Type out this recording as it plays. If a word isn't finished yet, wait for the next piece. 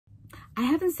I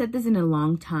haven't said this in a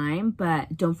long time,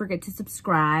 but don't forget to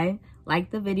subscribe, like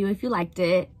the video if you liked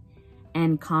it,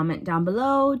 and comment down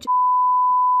below.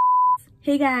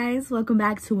 Hey guys, welcome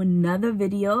back to another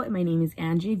video. My name is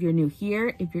Angie if you're new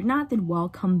here. If you're not, then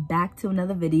welcome back to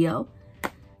another video.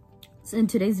 So in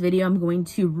today's video, I'm going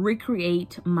to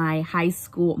recreate my high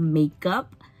school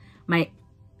makeup, my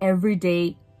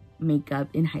everyday makeup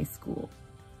in high school.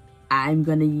 I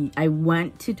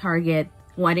went to Target.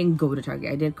 Well, I didn't go to Target.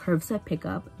 I did curbside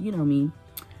pickup, you know me.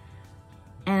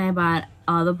 And I bought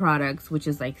all the products, which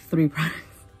is like 3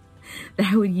 products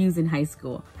that I would use in high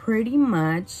school. Pretty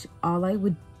much all I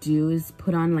would do is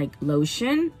put on like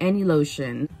lotion, any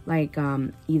lotion, like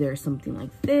either something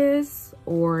like this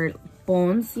or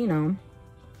Pond's, you know.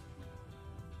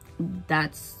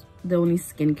 That's the only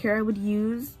skincare I would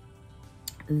use.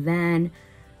 Then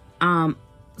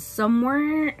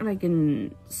somewhere like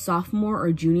in sophomore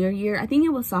or junior year, I think it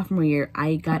was sophomore year,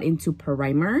 I got into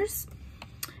primers.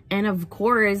 And of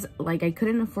course, like I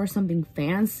couldn't afford something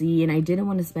fancy and I didn't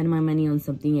want to spend my money on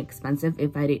something expensive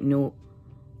if I didn't know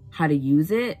how to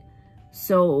use it.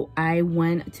 So I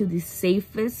went to the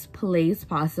safest place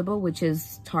possible, which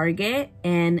is Target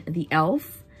and the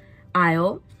e.l.f.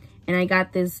 aisle. And I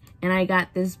got this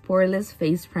Poreless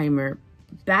Face primer.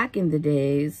 Back in the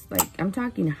days, like I'm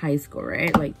talking high school,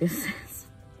 right? Like this is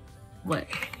what,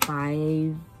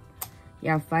 5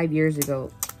 years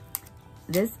ago.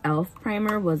 This e.l.f.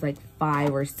 primer was like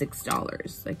 $5 or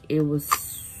 $6. Like it was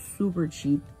super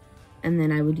cheap. And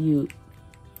then I would do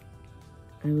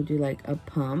like a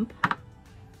pump,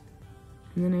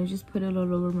 and then I would just put it all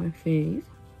over my face.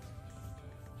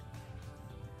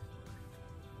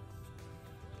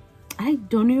 I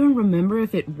don't even remember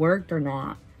if it worked or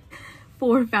not.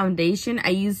 For foundation, I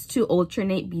used to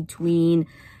alternate between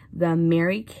the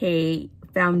Mary Kay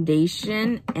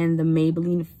foundation and the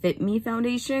Maybelline Fit Me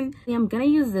foundation. I'm gonna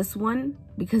use this one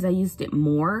because I used it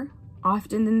more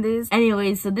often than this.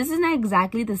 Anyway, so this is not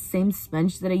exactly the same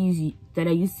sponge that I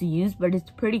used to use, but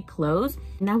it's pretty close.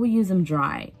 And I would use them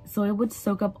dry, so it would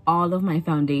soak up all of my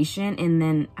foundation, and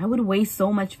then I would waste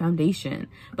so much foundation.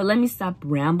 But let me stop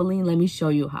rambling. Let me show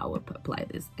you how I would apply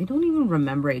this. I don't even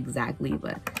remember exactly,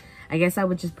 but I guess I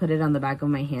would just put it on the back of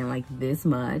my hand like this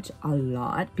much, a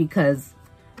lot, because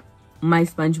my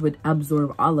sponge would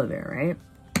absorb all of it, right?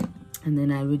 And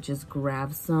then I would just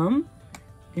grab some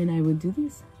and I would do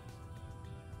this.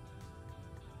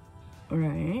 All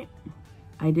right.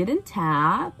 I didn't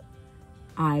tap.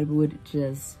 I would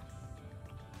just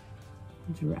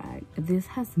drag. This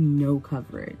has no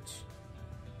coverage.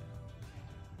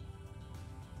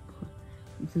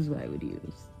 This is what I would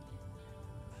use.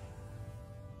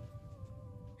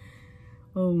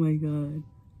 Oh my god.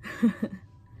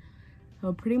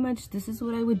 So pretty much this is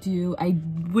what I would do. I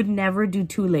would never do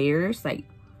 2 layers, like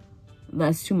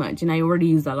that's too much, and I already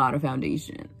used a lot of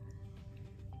foundation.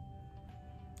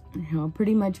 I'll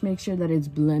pretty much make sure that it's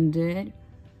blended,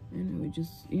 and I would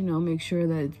just, you know, make sure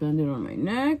that it's blended on my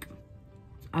neck.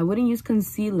 I wouldn't use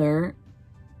concealer,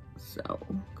 so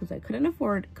because I couldn't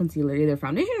afford concealer, either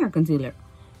foundation or concealer,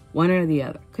 one or the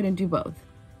other. Couldn't do both.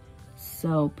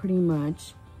 So pretty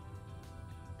much,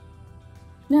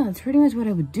 no, that's pretty much what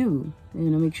I would do. You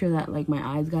know, make sure that like my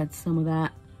eyes got some of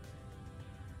that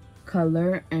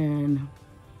color and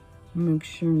make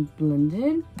sure it's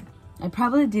blended. I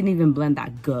probably didn't even blend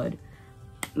that good.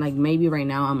 Like maybe right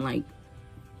now I'm like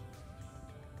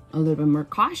a little bit more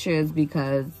cautious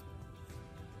because,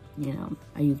 you know,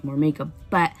 I use more makeup.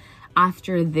 But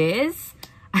after this,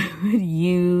 I would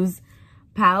use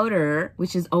powder,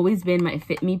 which has always been my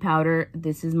Fit Me powder.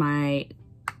 This is my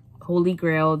holy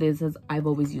grail. I've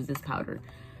always used this powder.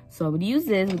 So I would use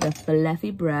this with a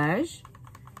fluffy brush,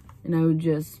 and I would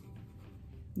just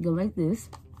go like this.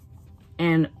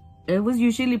 And it was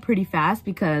usually pretty fast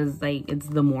because like it's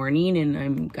the morning and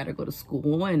I'm gotta go to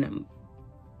school, and I'm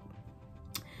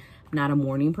not a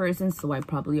morning person, so I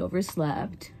probably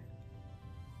overslept.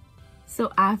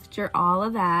 So after all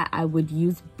of that, I would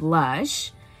use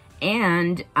blush,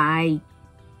 and I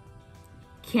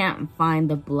can't find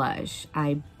the blush.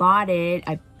 I bought it,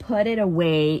 I put it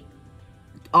away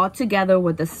all together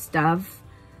with the stuff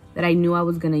that I knew I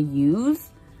was gonna use,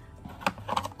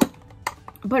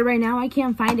 but right now I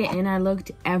can't find it, and I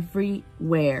looked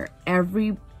everywhere,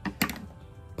 every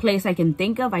place I can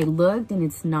think of. I looked, and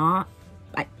it's nowhere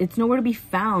to be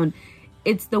found.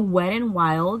 It's the Wet n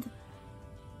Wild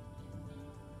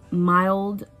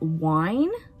mild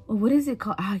wine. What is it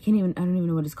called? I don't even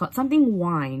know what it's called. Something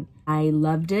wine. I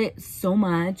loved it so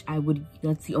much.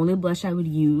 That's the only blush I would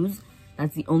use.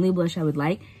 That's the only blush I would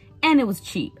like. And it was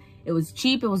cheap. It was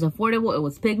cheap, it was affordable, it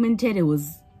was pigmented, it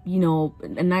was you know,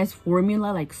 a nice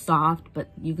formula, like soft, but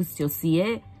you can still see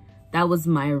it. That was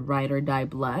my ride or die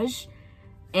blush.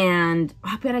 And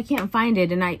but I can't find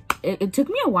it, and it took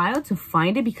me a while to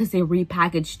find it because they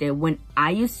repackaged it. When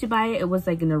I used to buy it, it was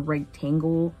like in a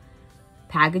rectangle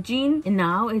packaging, and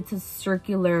now it's a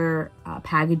circular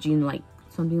packaging, like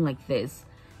something like this.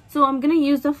 So I'm gonna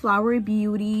use the Flowery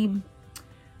Beauty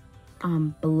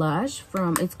blush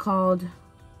from, it's called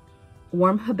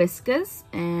Warm Hibiscus,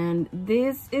 and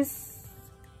this is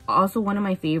also one of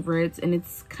my favorites, and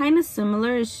it's kind of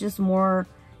similar, it's just more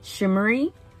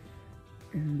shimmery.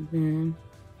 And then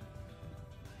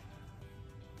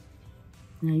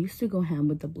I used to go ham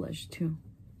with the blush too,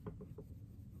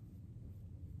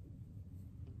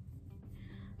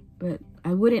 but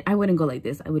I wouldn't go like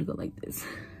this. I would go like this.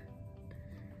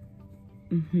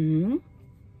 And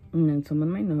then some on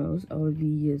my nose,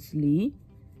 obviously,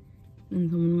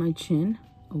 and some on my chin,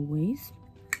 always.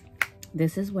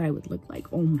 This is what I would look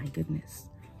like. Oh my goodness.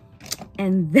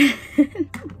 And then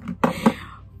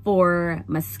for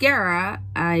mascara,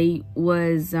 I've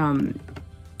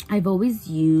always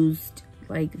used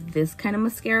like this kind of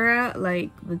mascara, like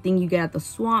the thing you get at the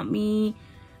Swamp Me.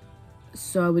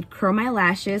 So I would curl my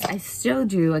lashes. I still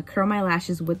do. I curl my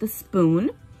lashes with a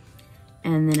spoon,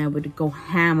 and then I would go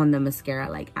ham on the mascara.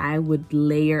 Like I would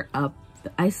layer up.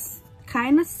 I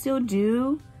kind of still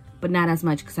do, but not as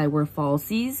much because I wear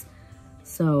falsies.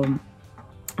 So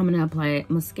I'm gonna apply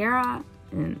mascara,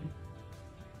 and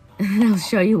I'll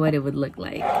show you what it would look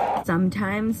like.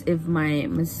 Sometimes if my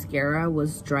mascara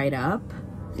was dried up,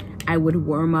 I would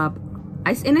warm up,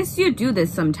 and I still do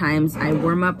this sometimes. I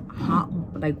warm up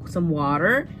hot, like some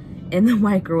water in the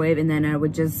microwave, and then I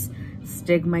would just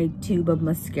stick my tube of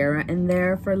mascara in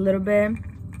there for a little bit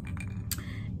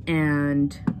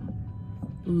and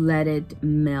let it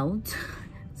melt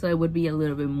so it would be a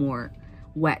little bit more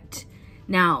wet.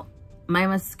 Now, my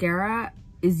mascara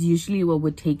is usually what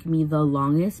would take me the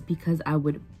longest because I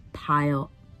would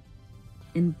pile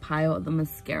the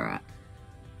mascara.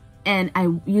 And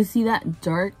you see that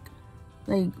dark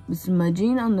like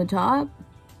smudging on the top?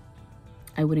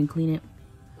 I wouldn't clean it.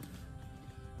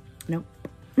 Nope.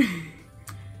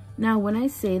 Now, when I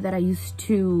say that I used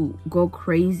to go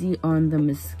crazy on the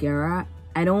mascara,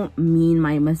 I don't mean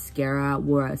my mascara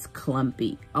was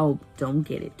clumpy. Oh, don't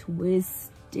get it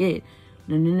twisted.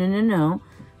 No.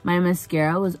 My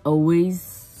mascara was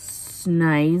always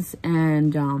nice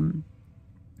and,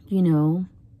 you know,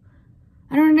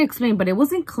 I don't know how to explain, but it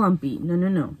wasn't clumpy.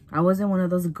 No. I wasn't one of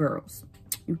those girls.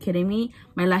 You kidding me?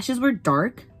 My lashes were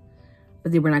dark,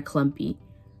 but they were not clumpy.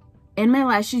 And my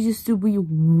lashes used to be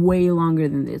way longer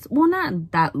than this. Well,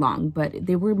 not that long, but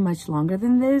they were much longer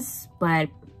than this. But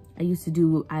I used to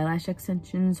do eyelash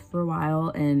extensions for a while,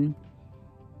 and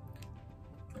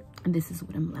this is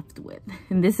what I'm left with.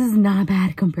 And this is not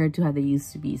bad compared to how they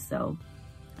used to be, so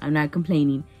I'm not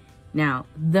complaining. Now,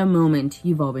 the moment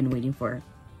you've all been waiting for.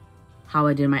 How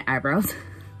I did my eyebrows.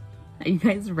 Are you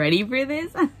guys ready for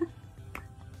this?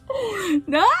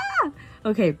 No!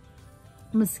 Okay,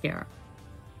 mascara.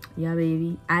 Yeah,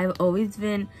 baby. I've always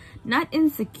been not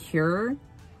insecure.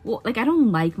 Well, like, I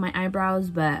don't like my eyebrows,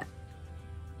 but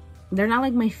they're not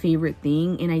like my favorite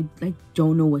thing, and I like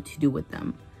don't know what to do with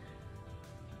them.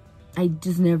 I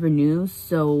just never knew,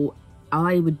 so all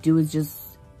I would do is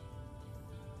just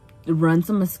run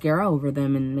some mascara over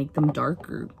them and make them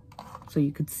darker so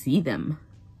you could see them.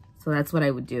 So that's what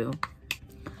I would do.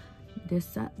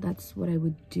 That's what I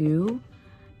would do.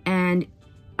 And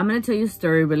I'm gonna tell you a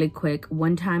story really quick.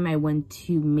 One time I went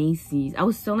to Macy's. I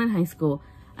was still in high school.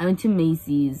 I went to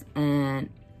Macy's, and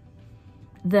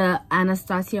the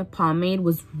Anastasia pomade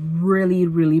was really,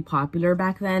 really popular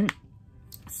back then.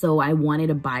 So I wanted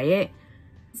to buy it.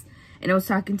 And I was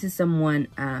talking to someone,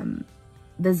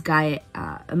 this guy,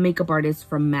 a makeup artist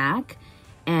from MAC.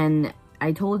 And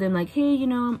I told him, like, hey, you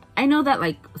know, I know that,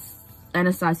 like,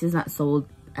 Anastasia is not sold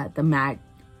at the MAC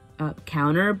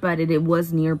counter, but it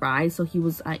was nearby. So he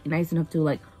was nice enough to,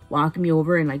 like, walk me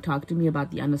over and, like, talk to me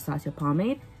about the Anastasia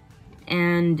pomade.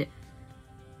 And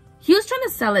he was trying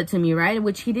to sell it to me, right?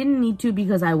 Which he didn't need to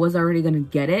because I was already going to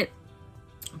get it.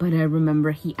 But I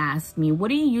remember he asked me, what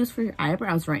do you use for your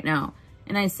eyebrows right now?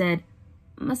 And I said,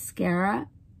 mascara.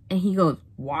 And he goes,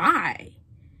 why?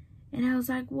 And I was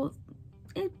like, well,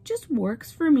 it just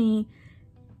works for me.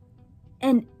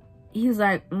 And he's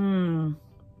like,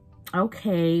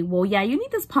 okay, well, yeah, you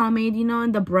need this pomade, you know,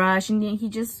 and the brush. And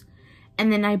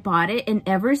then I bought it. And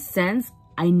ever since,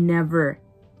 I never,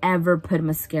 ever put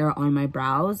mascara on my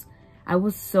brows. I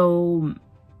was so,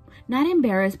 not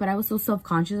embarrassed, but I was so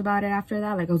self-conscious about it after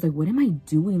that. Like, I was like, what am I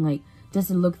doing? Like,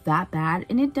 does it look that bad?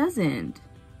 And it doesn't.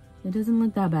 It doesn't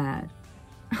look that bad.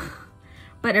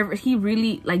 But he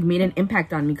really like made an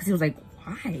impact on me because he was like,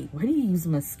 why do you use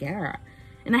mascara?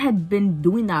 And I had been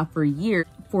doing that for years.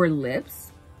 For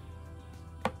lips,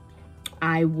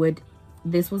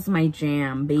 this was my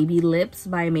jam. Baby Lips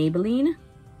by Maybelline.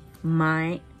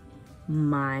 My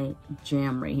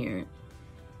jam right here.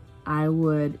 I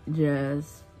would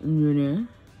just,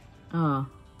 oh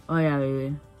yeah,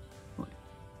 baby.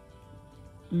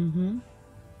 And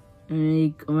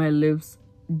make my lips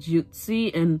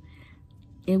juicy, and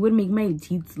it would make my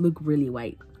teeth look really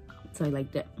white. So I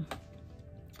liked it.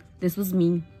 This was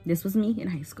me in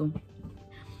high school.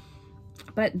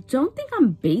 But don't think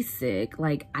I'm basic.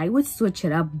 Like, I would switch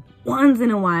it up once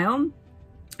in a while.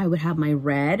 I would have my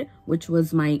red, which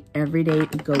was my everyday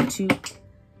go-to.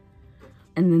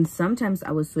 And then sometimes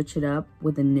I would switch it up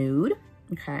with a nude,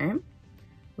 okay?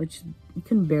 Which you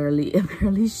can barely, it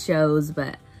barely shows,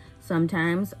 but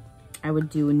sometimes I would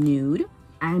do a nude.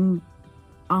 I'm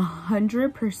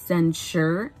 100%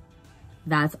 sure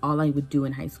that's all I would do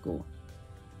in high school.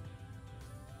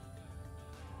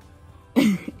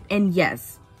 And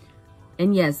yes,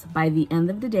 by the end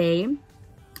of the day,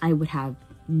 I would have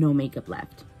no makeup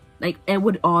left. Like, it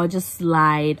would all just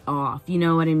slide off, you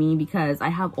know what I mean? Because I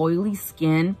have oily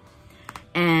skin,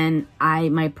 and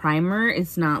my primer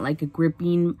is not like a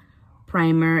gripping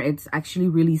primer. It's actually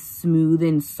really smooth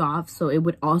and soft, so it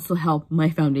would also help my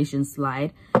foundation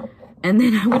slide. And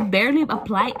then I would barely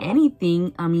apply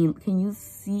anything. I mean, can you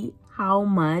see how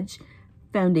much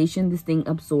foundation this thing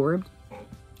absorbed?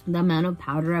 The amount of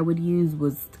powder I would use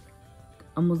was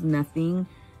almost nothing.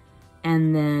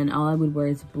 And then all I would wear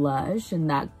is blush, and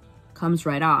that comes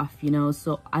right off, you know?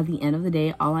 So at the end of the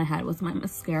day, all I had was my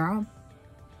mascara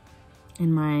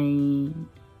and my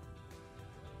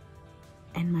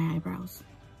eyebrows.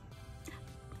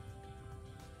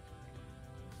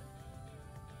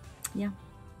 Yeah,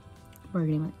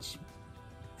 pretty much.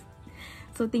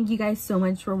 So thank you guys so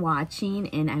much for watching,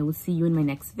 and I will see you in my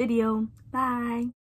next video. Bye.